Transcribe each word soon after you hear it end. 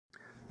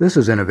This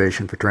is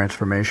Innovation for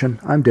Transformation.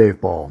 I'm Dave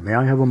Ball. May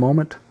I have a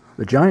moment?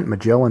 The Giant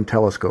Magellan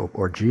Telescope,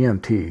 or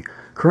GMT,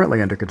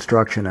 currently under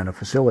construction in a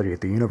facility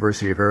at the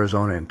University of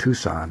Arizona in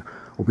Tucson,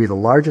 will be the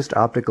largest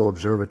optical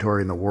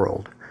observatory in the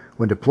world.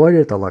 When deployed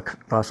at the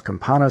Las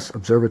Campanas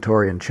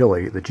Observatory in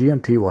Chile, the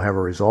GMT will have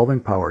a resolving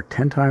power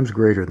 10 times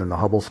greater than the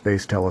Hubble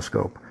Space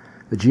Telescope.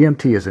 The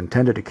GMT is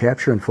intended to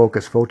capture and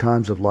focus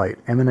photons of light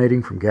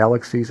emanating from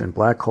galaxies and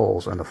black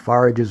holes on the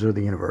far edges of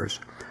the universe,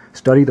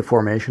 study the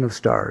formation of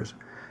stars,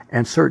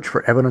 and search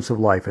for evidence of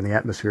life in the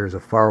atmospheres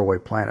of faraway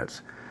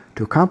planets.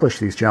 To accomplish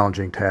these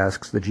challenging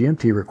tasks, the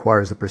GMT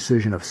requires the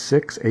precision of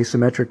 6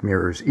 asymmetric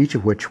mirrors, each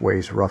of which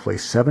weighs roughly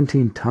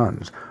 17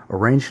 tons,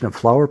 arranged in a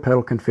flower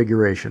petal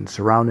configuration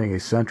surrounding a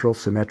central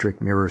symmetric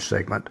mirror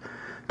segment.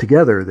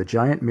 Together, the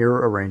giant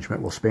mirror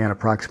arrangement will span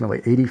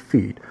approximately 80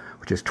 feet,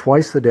 which is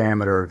twice the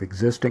diameter of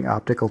existing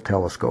optical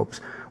telescopes,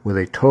 with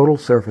a total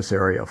surface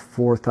area of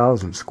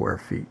 4,000 square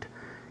feet.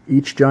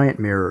 Each giant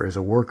mirror is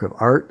a work of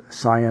art,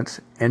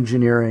 science,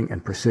 engineering,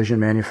 and precision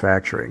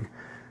manufacturing.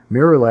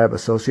 Mirror Lab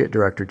Associate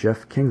Director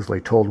Jeff Kingsley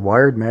told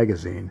Wired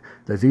magazine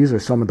that these are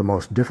some of the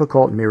most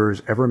difficult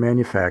mirrors ever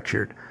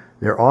manufactured.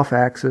 They're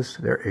off-axis,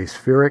 they're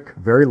aspheric,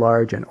 very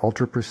large, and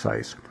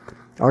ultra-precise.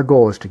 Our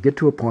goal is to get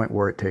to a point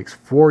where it takes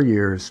 4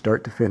 years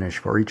start to finish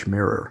for each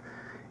mirror.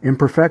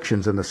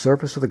 Imperfections in the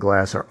surface of the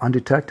glass are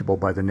undetectable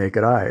by the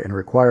naked eye and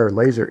require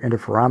laser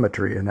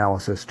interferometry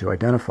analysis to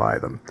identify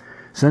them.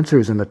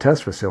 Sensors in the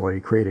test facility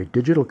create a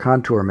digital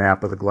contour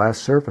map of the glass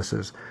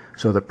surfaces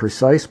so that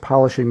precise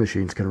polishing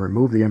machines can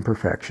remove the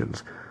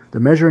imperfections.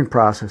 The measuring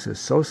process is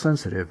so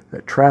sensitive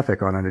that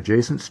traffic on an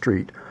adjacent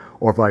street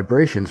or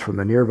vibrations from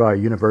the nearby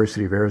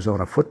University of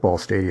Arizona football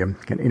stadium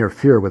can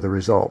interfere with the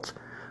results.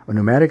 A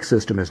pneumatic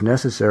system is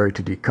necessary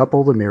to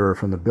decouple the mirror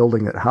from the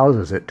building that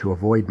houses it to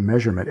avoid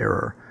measurement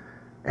error.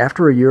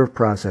 After a year of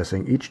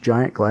processing, each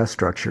giant glass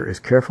structure is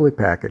carefully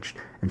packaged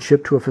and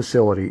shipped to a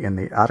facility in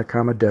the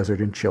Atacama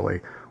Desert in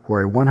Chile,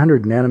 where a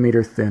 100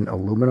 nanometer thin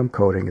aluminum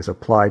coating is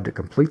applied to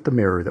complete the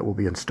mirror that will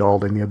be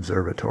installed in the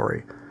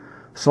observatory.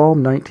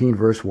 Psalm 19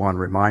 verse 1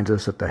 reminds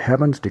us that the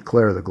heavens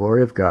declare the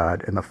glory of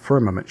God and the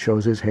firmament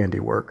shows his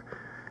handiwork.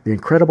 The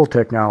incredible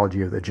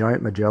technology of the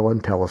Giant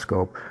Magellan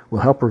Telescope will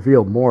help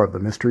reveal more of the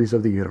mysteries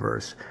of the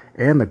universe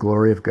and the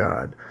glory of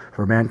God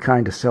for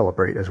mankind to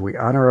celebrate as we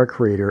honor our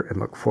Creator and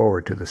look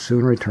forward to the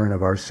soon return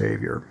of our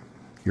Savior.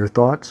 Your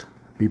thoughts?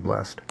 Be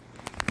blessed.